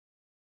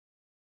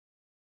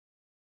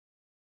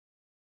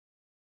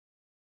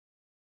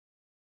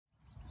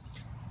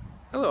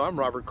Hello, I'm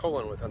Robert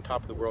Colin with On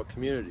Top of the World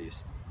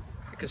Communities.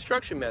 The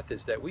construction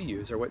methods that we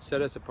use are what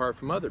set us apart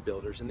from other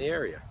builders in the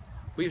area.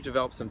 We've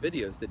developed some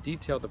videos that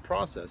detail the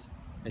process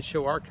and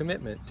show our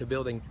commitment to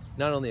building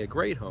not only a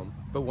great home,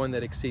 but one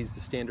that exceeds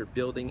the standard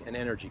building and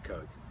energy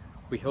codes.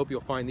 We hope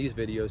you'll find these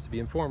videos to be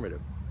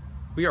informative.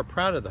 We are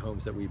proud of the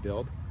homes that we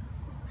build,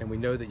 and we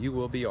know that you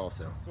will be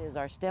also. This is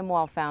our stem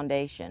wall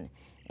foundation,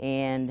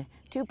 and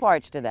two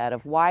parts to that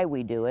of why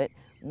we do it.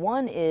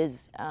 One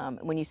is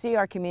when you see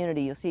our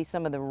community, you'll see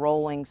some of the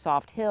rolling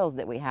soft hills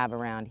that we have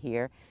around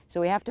here. So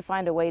we have to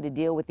find a way to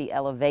deal with the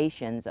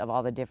elevations of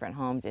all the different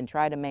homes and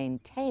try to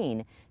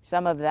maintain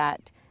some of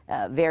that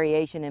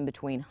variation in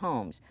between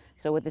homes.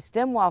 So with the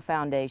stem wall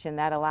foundation,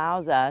 that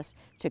allows us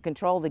to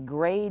control the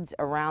grades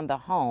around the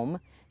home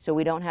so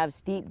we don't have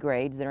steep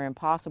grades that are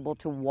impossible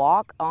to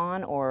walk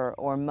on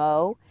or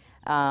mow.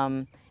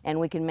 And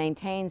we can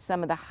maintain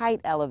some of the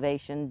height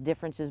elevation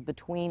differences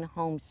between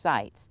home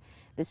sites.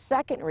 The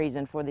second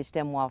reason for the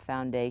stem wall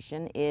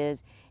foundation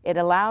is it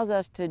allows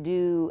us to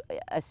do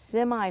a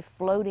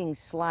semi-floating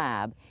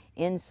slab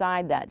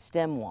inside that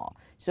stem wall.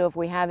 So if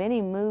we have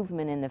any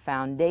movement in the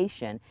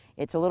foundation,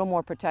 it's a little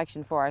more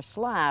protection for our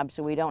slab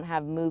so we don't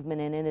have movement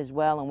in it as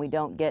well, and we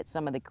don't get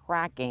some of the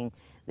cracking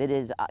that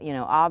is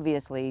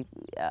obviously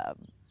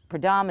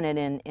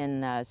predominant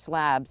in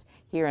slabs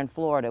here in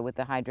Florida with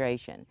the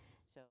hydration.